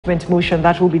motion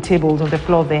that will be tabled on the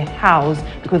floor of the House,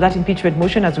 because that impeachment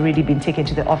motion has already been taken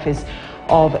to the office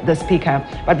of the Speaker.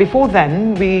 But before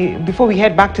we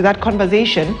head back to that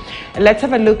conversation, let's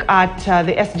have a look at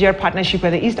the SGR partnership,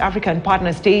 where the East African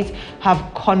partner states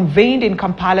have convened in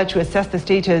Kampala to assess the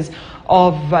status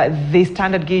of the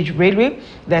standard gauge railway.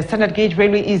 The standard gauge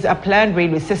railway is a planned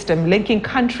railway system linking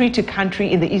country to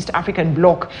country in the East African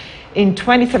bloc. In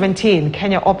 2017,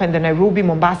 Kenya opened the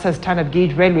Nairobi-Mombasa standard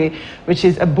gauge railway, which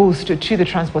is a boost to the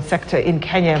transport sector in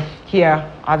Kenya. Here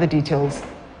are the details.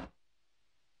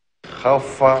 How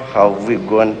far have we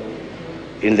gone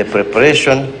in the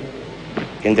preparation,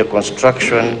 in the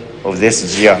construction of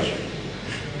this SGR?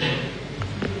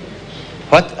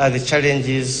 What are the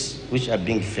challenges which are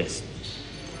being faced?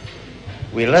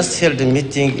 We last held a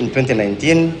meeting in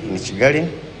 2019 in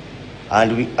Kigali,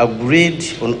 and we agreed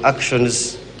on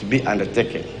actions to be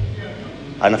undertaken.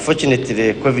 Unfortunately,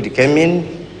 the COVID came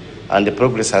in and the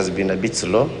progress has been a bit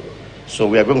slow. So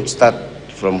we are going to start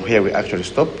from where we actually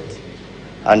stopped.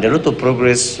 And a lot of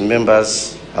progress,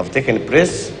 members, have taken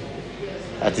place.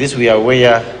 At least we are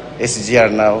aware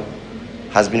SGR now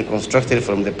has been constructed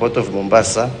from the port of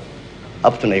Mombasa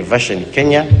up to Naivasha in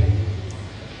Kenya.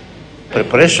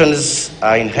 Preparations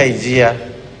are in high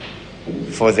gear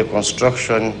for the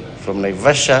construction from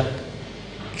Naivasha,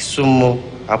 Kisumu,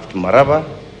 up to Maraba.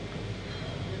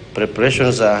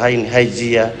 Preparations are in high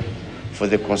gear for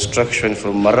the construction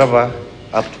from Maraba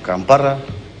up to Kampala.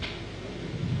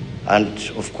 And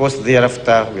of course,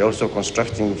 thereafter, we are also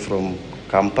constructing from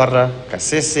Kampala,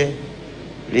 Kasese,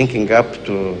 linking up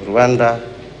to Rwanda,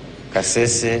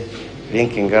 Kasese,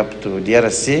 linking up to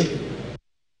DRC.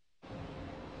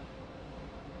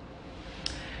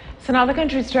 So now the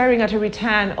country is staring at a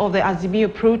return of the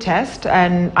Azimio protest,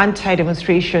 and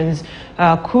anti-demonstrations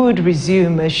could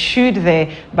resume should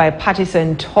the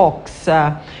bipartisan talks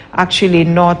actually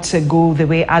not go the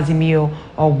way Azimio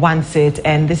wants it.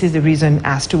 And this is the reason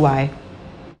as to why.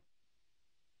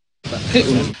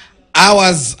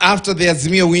 Hours after the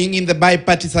Azimio wing in the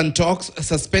bipartisan talks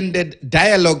suspended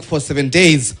dialogue for 7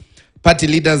 days, party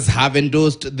leaders have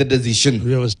endorsed the decision.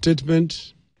 We have a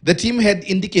statement. The team had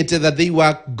indicated that they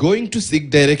were going to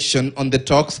seek direction on the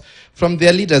talks from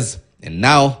their leaders, and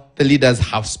now the leaders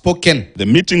have spoken. The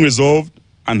meeting resolved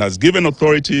and has given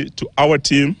authority to our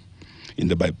team in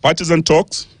the bipartisan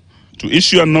talks to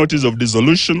issue a notice of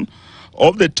dissolution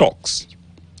of the talks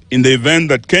in the event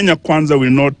that Kenya Kwanza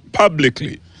will not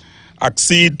publicly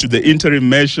accede to the interim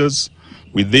measures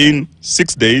within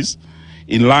 6 days,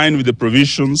 in line with the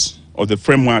provisions of the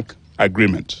framework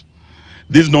agreement.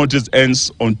 This notice ends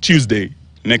on Tuesday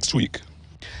next week.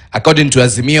 According to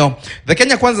Azimio, the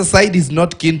Kenya Kwanza side is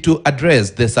not keen to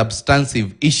address the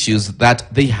substantive issues that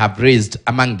they have raised,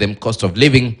 among them cost of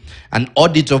living, an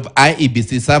audit of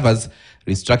IEBC servers,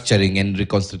 restructuring and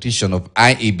reconstitution of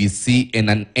IEBC, and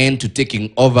an end to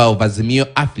taking over of Azimio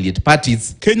affiliate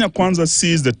parties. Kenya Kwanza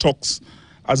sees the talks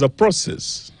as a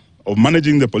process of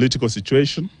managing the political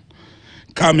situation,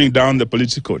 calming down the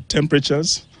political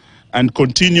temperatures, and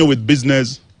continue with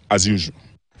business as usual.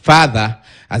 Further,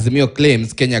 Azimio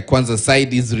claims Kenya Kwanza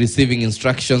side is receiving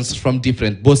instructions from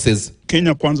different bosses.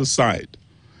 Kenya Kwanza side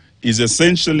is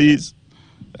essentially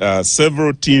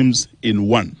several teams in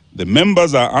one. The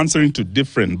members are answering to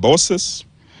different bosses,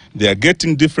 they are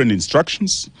getting different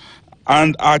instructions,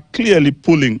 and are clearly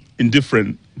pulling in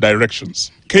different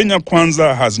directions. Kenya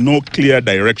Kwanza has no clear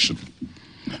direction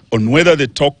on whether the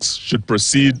talks should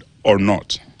proceed or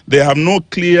not. They have no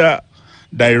clear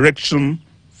direction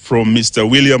from Mr.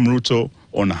 William Ruto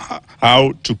on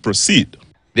how to proceed.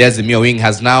 The Azimio wing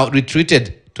has now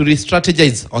retreated to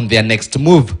re-strategize on their next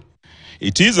move.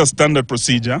 It is a standard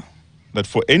procedure that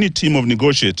for any team of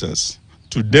negotiators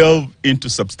to delve into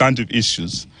substantive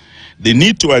issues, they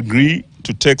need to agree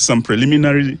to take some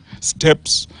preliminary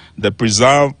steps that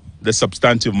preserve the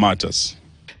substantive matters.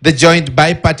 The joint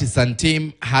bipartisan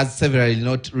team has severally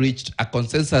not reached a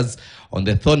consensus on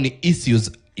the thorny issues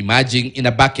emerging in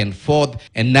a back and forth,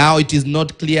 and now it is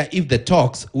not clear if the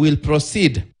talks will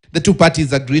proceed. The two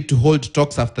parties agreed to hold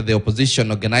talks after the opposition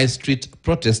organized street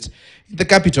protest in the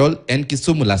capital and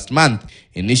Kisumu last month.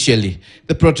 Initially,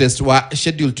 the protests were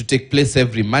scheduled to take place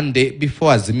every Monday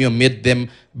before Azimio made them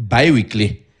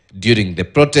bi-weekly. During the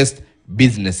protest,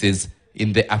 businesses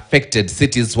in the affected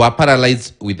cities were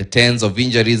paralyzed with tens of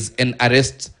injuries and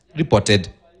arrests reported.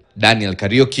 Daniel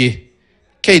Kariuki,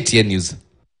 KTN News.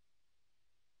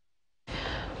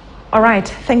 All right.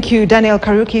 Thank you, Daniel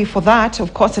Kariuki, for that.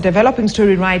 Of course, a developing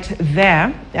story right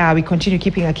there. We continue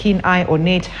keeping a keen eye on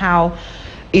it, how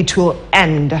it will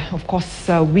end. Of course,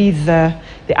 with the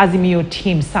Azimio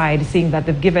team side saying that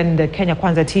they've given the Kenya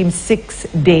Kwanza team 6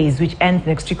 days, which ends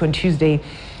next week on Tuesday,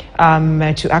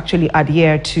 to actually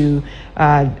adhere to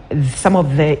some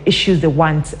of the issues they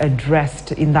want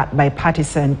addressed in that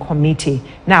bipartisan committee.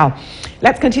 Now,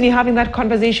 let's continue having that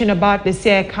conversation about the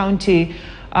Siaya County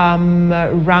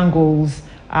wrangles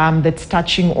that's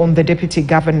touching on the deputy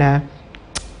governor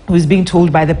who is being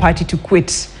told by the party to quit,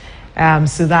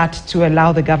 so that to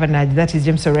allow the governor, that is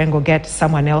James Orengo, get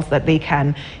someone else that he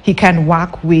can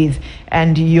work with.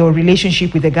 And your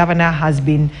relationship with the governor has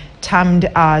been termed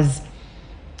as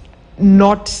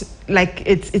not like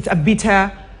it's a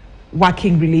bitter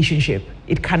working relationship.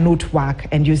 It cannot work.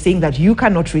 And you're saying that you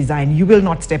cannot resign, you will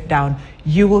not step down,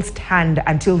 you will stand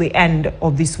until the end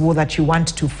of this war that you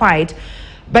want to fight.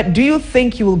 But do you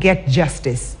think you will get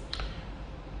justice?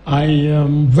 I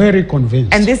am very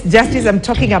convinced. And this justice I'm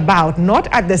talking about, not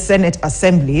at the Senate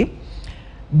Assembly,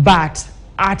 but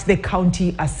at the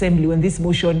county assembly, when this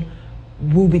motion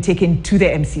will be taken to the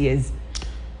MCAs.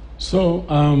 So,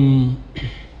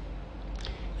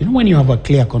 you know, when you have a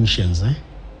clear conscience,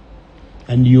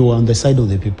 and you are on the side of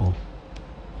the people,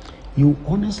 you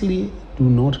honestly do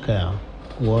not care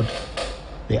what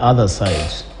the other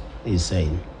side is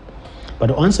saying. But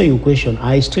to answer your question,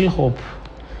 I still hope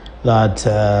that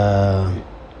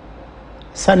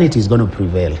sanity is going to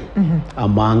prevail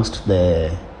amongst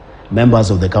the members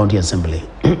of the county assembly.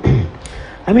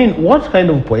 I mean, what kind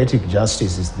of poetic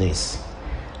justice is this?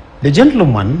 The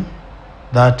gentleman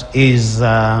that is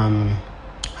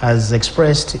has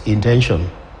expressed intention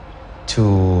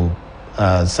to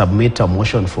submit a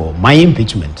motion for my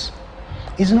impeachment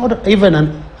is not even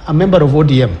a member of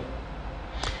ODM.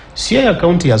 Siaya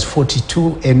County has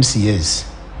 42 MCAs.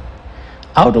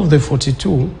 Out of the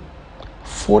 42,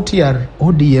 40 are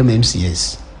ODM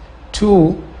MCAs.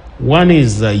 One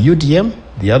is UDM,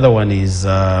 the other one is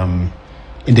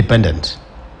independent.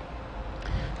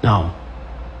 Now,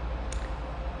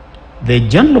 the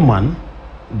gentleman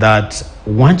that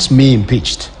wants me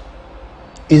impeached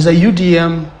is a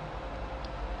UDM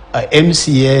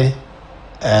MCA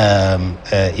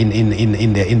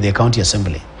in the county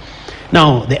assembly.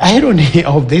 Now, the irony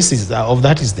of this is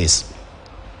this: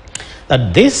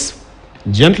 that this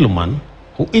gentleman,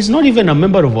 who is not even a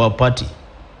member of our party,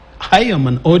 I am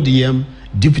an ODM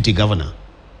deputy governor,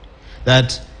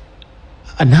 that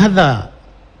another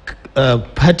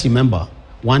party member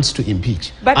wants to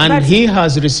impeach, and he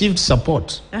has received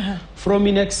support from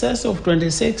in excess of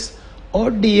 26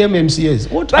 ODM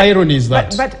MCAs. What irony is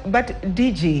that? But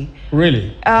DG,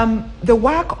 really, the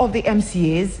work of the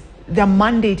MCAs, their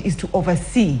mandate is to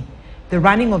oversee the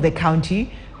running of the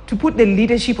county, to put the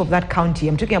leadership of that county,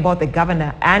 I'm talking about the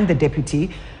governor and the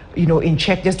deputy, you know, in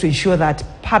check, just to ensure that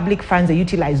public funds are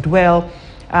utilized well.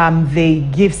 They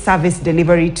give service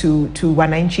delivery to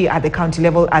wananchi at the county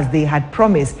level as they had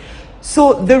promised.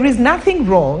 So there is nothing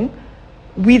wrong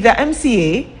with the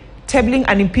MCA tabling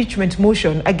an impeachment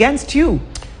motion against you.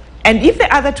 And if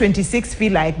the other 26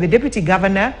 feel like the deputy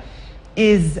governor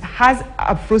has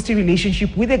a frosty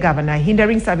relationship with the governor,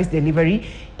 hindering service delivery,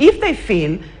 if they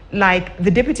feel like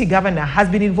the deputy governor has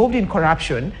been involved in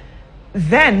corruption,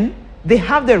 then they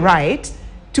have the right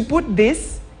to put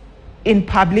this in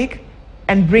public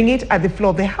and bring it at the floor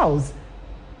of the House.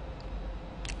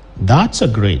 That's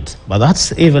agreed, but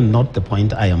that's even not the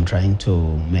point I am trying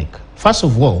to make. First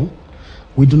of all,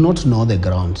 we do not know the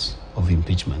grounds of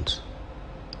impeachment.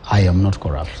 I am not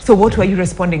corrupt. So what were you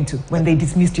responding to when they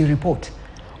dismissed your report?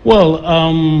 Well,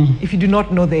 if you do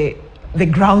not know the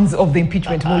grounds of the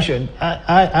impeachment motion.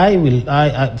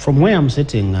 From where I'm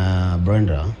sitting,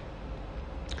 Brenda,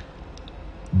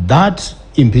 that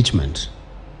impeachment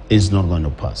is not going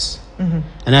to pass.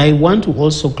 And I want to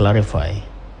also clarify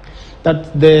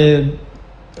that the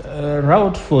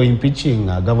route for impeaching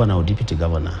a governor or deputy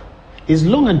governor is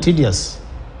long and tedious.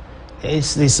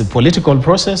 It's a political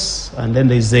process, and then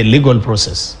there's a legal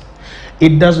process.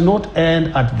 It does not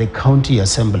end at the county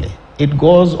assembly. It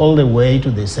goes all the way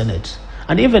to the Senate.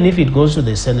 And even if it goes to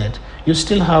the Senate, you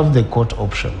still have the court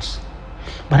options.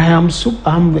 But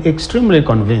I'm extremely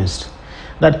convinced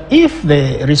that if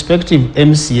the respective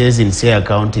MCAs in Siaya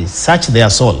County search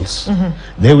their souls,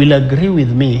 they will agree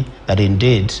with me that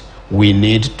indeed we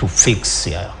need to fix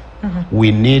Siaya.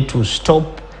 We need to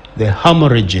stop the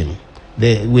hemorrhaging.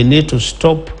 We need to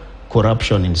stop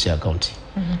corruption in Siaya County.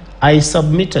 I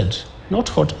submitted, not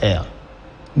hot air,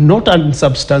 not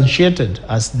unsubstantiated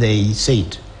as they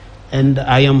said. And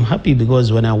I am happy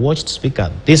because when I watched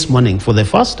Speaker this morning for the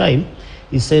first time,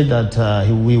 he said that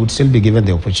we would still be given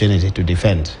the opportunity to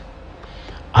defend.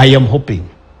 I am hoping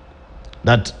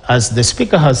that, as the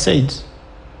Speaker has said,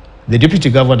 the Deputy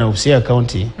Governor of Siaya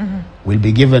County will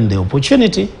be given the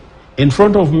opportunity in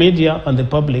front of media and the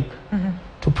public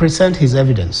to present his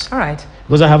evidence. All right.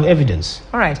 Because I have evidence.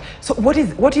 All right. So what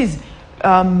is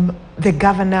the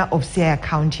governor of Siaya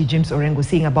County, James Orengo,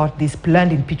 saying about this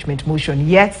planned impeachment motion?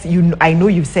 Yes, I know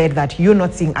you've said that you're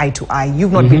not seeing eye to eye.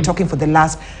 You've not been talking for the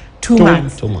last 2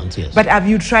 months. 2 months, yes. But have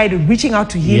you tried reaching out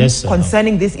to him Yes,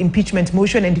 concerning this impeachment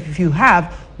motion? And if you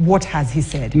have, what has he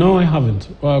said? No, I haven't.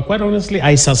 Quite honestly,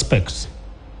 I suspect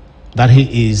that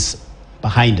he is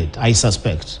behind it. I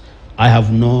suspect. I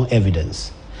have no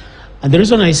evidence. And the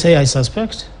reason I say I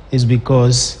suspect is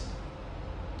because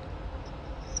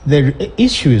the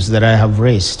issues that I have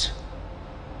raised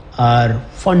are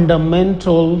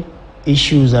fundamental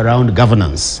issues around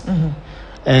governance.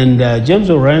 And James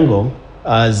Orengo,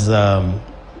 as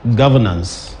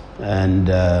governance and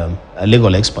a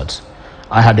legal expert,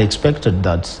 I had expected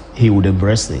that he would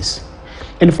embrace this.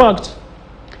 In fact,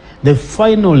 the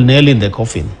final nail in the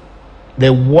coffin,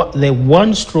 the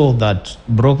one straw that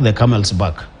broke the camel's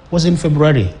back, was in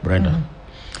February, Brenda.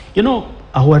 You know,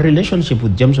 our relationship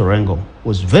with James Orengo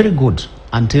was very good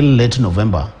until late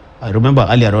November. I remember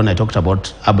earlier on I talked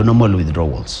about abnormal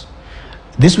withdrawals.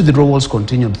 These withdrawals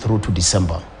continued through to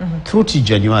December, through to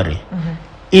January.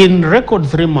 In record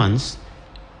 3 months,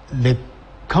 the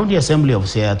County Assembly of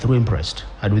Siaya, through Impressed,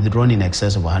 had withdrawn in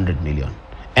excess of 100 million.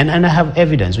 And I have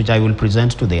evidence which I will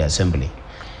present to the Assembly.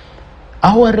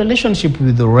 Our relationship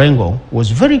with Orengo was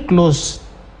very close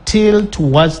till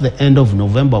towards the end of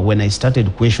November, when I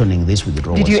started questioning this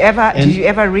withdrawals. Did you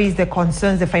ever raise the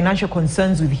concerns, the financial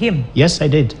concerns with him? Yes, I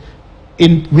did.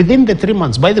 Within the 3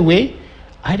 months. By the way,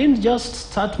 I didn't just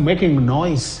start making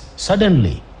noise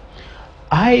suddenly.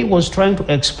 I was trying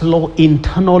to explore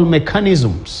internal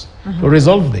mechanisms to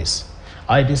resolve this.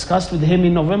 I discussed with him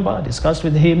in November, discussed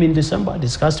with him in December,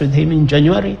 discussed with him in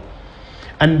January.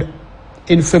 And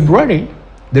in February,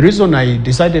 the reason I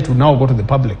decided to now go to the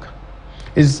public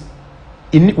is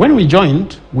when we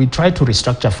joined, we tried to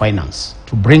restructure finance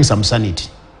to bring some sanity.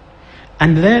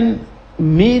 And then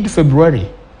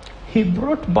mid-February, he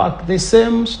brought back the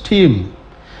same team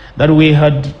that we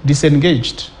had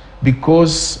disengaged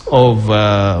because of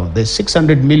the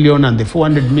 600 million and the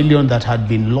 400 million that had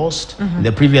been lost in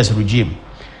the previous regime.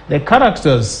 The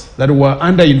characters that were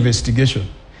under investigation,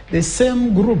 the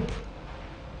same group,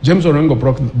 James Orengo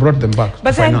brought them back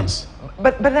to finance.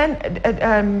 But then,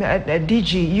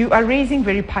 DG, you are raising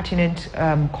very pertinent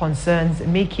concerns,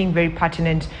 making very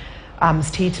pertinent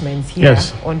statements here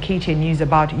on KTN News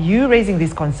about you raising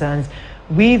these concerns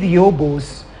with your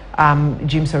boss,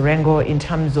 James Orengo, in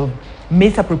terms of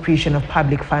misappropriation of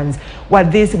public funds.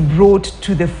 What this brought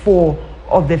to the fore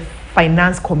of the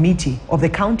finance committee of the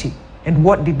county, and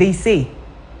what did they say?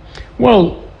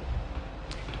 Well,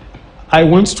 I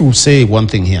want to say one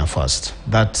thing here first,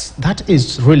 that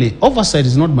is really, oversight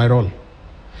is not my role.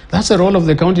 That's the role of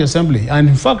the county assembly. And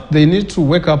in fact, they need to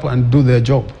wake up and do their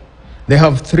job. They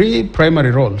have 3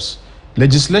 primary roles: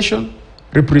 legislation,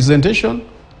 representation,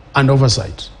 and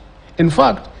oversight. In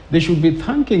fact, they should be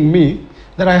thanking me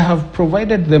that I have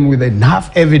provided them with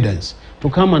enough evidence to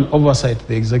come and oversight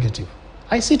the executive.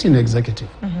 I sit in executive.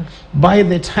 By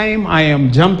the time I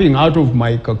am jumping out of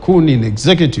my cocoon in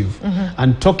executive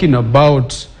and talking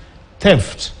about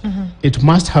theft, it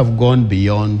must have gone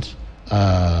beyond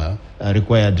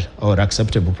required or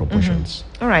acceptable proportions.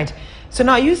 All right. So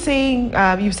now you saying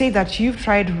you say that you've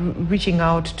tried reaching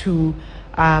out to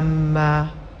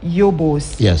your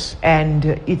boss. Yes. And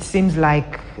it seems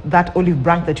like that olive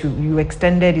branch that you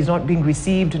extended is not being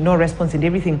received, no response and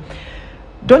everything.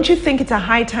 Don't you think it's a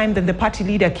high time that the party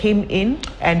leader came in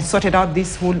and sorted out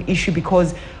this whole issue,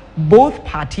 because both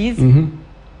parties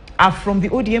are from the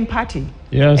ODM party?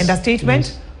 Yes. And a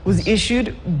statement was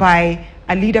issued by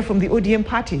a leader from the ODM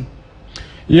party.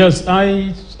 Yes,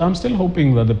 I'm still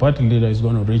hoping that the party leader is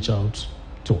going to reach out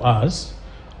to us.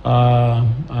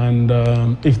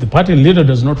 If the party leader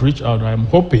does not reach out, I'm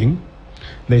hoping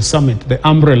the summit, the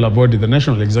umbrella body, the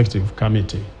National Executive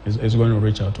Committee is going to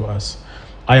reach out to us.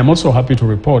 I am also happy to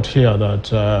report here that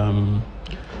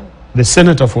the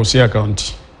Senator for Siaya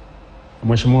County,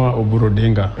 Mheshimiwa Oburu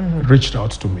Odinga, reached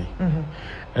out to me.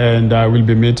 And I will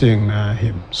be meeting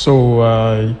him. So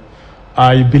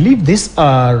I believe these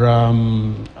are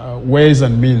ways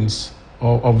and means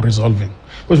of resolving.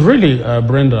 Because really,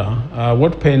 Brenda,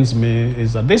 what pains me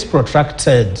is that this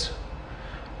protracted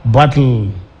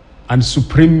battle and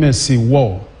supremacy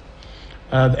war,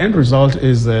 the end result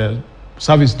is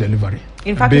service delivery.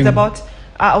 In fact,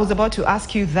 I was about to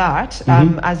ask you that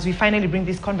as we finally bring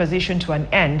this conversation to an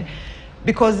end.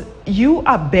 because you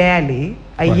are barely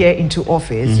a year into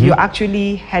office. You're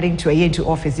actually heading to a year into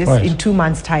office just in 2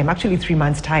 months' time, actually 3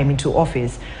 months' time into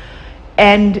office.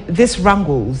 And this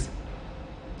wrangles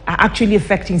are actually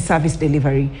affecting service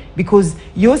delivery, because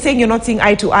you're saying you're not seeing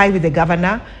eye to eye with the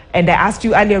governor. And I asked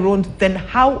you earlier on, then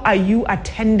how are you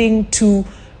attending to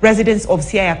residents of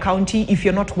Siaya County if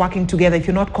you're not working together, if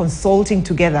you're not consulting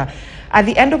together? At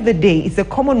the end of the day, it's the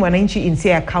common wananchi in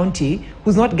Siaya County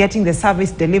who's not getting the service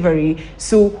delivery.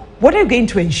 So what are you going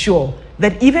to ensure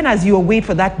that even as you wait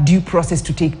for that due process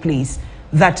to take place,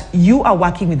 that you are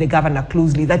working with the governor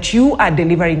closely, that you are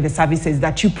delivering the services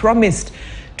that you promised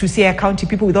to Siaya County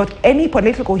people without any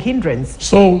political hindrance?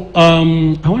 So I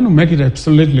want to make it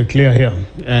absolutely clear here,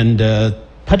 and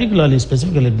particularly,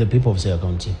 specifically the people of Siaya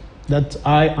County, that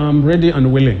I am ready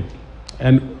and willing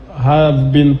and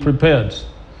have been prepared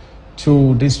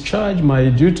to discharge my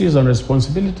duties and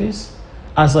responsibilities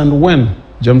as and when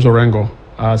James Orengo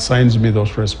assigns me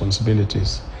those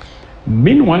responsibilities.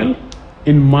 Meanwhile,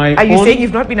 in my Are you saying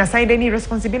you've not been assigned any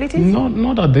responsibilities? No,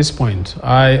 not at this point.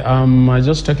 I am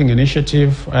just taking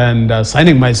initiative and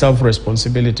assigning myself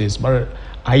responsibilities. But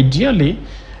ideally,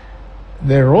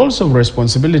 the roles of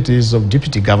responsibilities of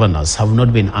deputy governors have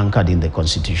not been anchored in the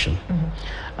Constitution.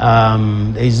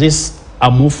 There is this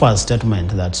Amufa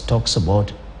statement that talks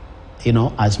about,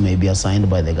 as may be assigned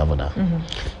by the governor.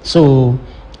 So,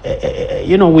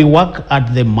 we work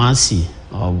at the mercy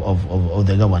of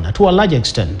the governor to a large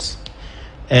extent.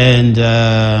 And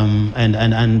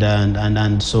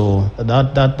so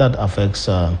that affects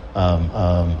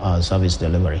service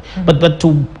delivery. But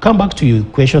to come back to your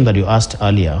question that you asked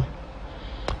earlier,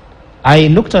 I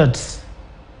looked at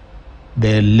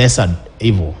the lesser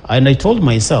evil, and I told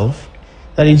myself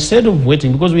that instead of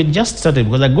waiting, because we just started,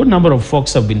 because a good number of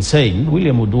folks have been saying,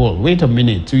 William Oduol, wait a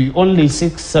minute, we only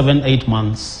 6, 7, 8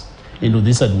 months into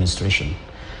this administration.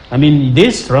 I mean,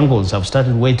 these wrangles have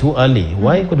started way too early.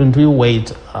 Why couldn't we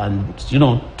wait and,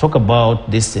 talk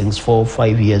about these things 4 or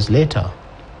 5 years later?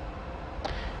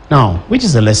 Now, which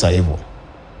is the lesser evil?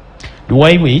 Do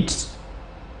I wait?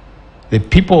 The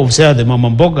people of Siaya, the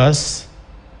Mamambogas,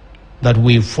 that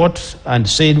we fought and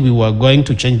said we were going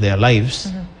to change their lives,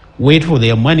 wait for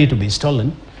their money to be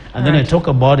stolen, and then I talk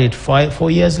about it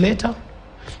 4 years later?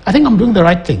 I think I'm doing the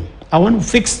right thing. I want to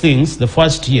fix things the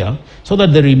first year so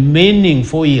that the remaining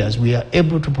 4 years we are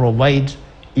able to provide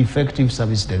effective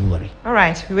service delivery. All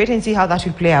right, we wait and see how that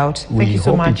will play out. Thank you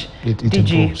so much, DG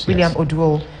improves, William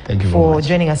Oduol, for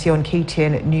joining us here on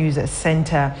KTN News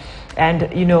Center. And,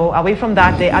 away from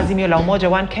that, the Azimio la Umoja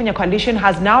One Kenya coalition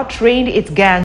has now trained its gang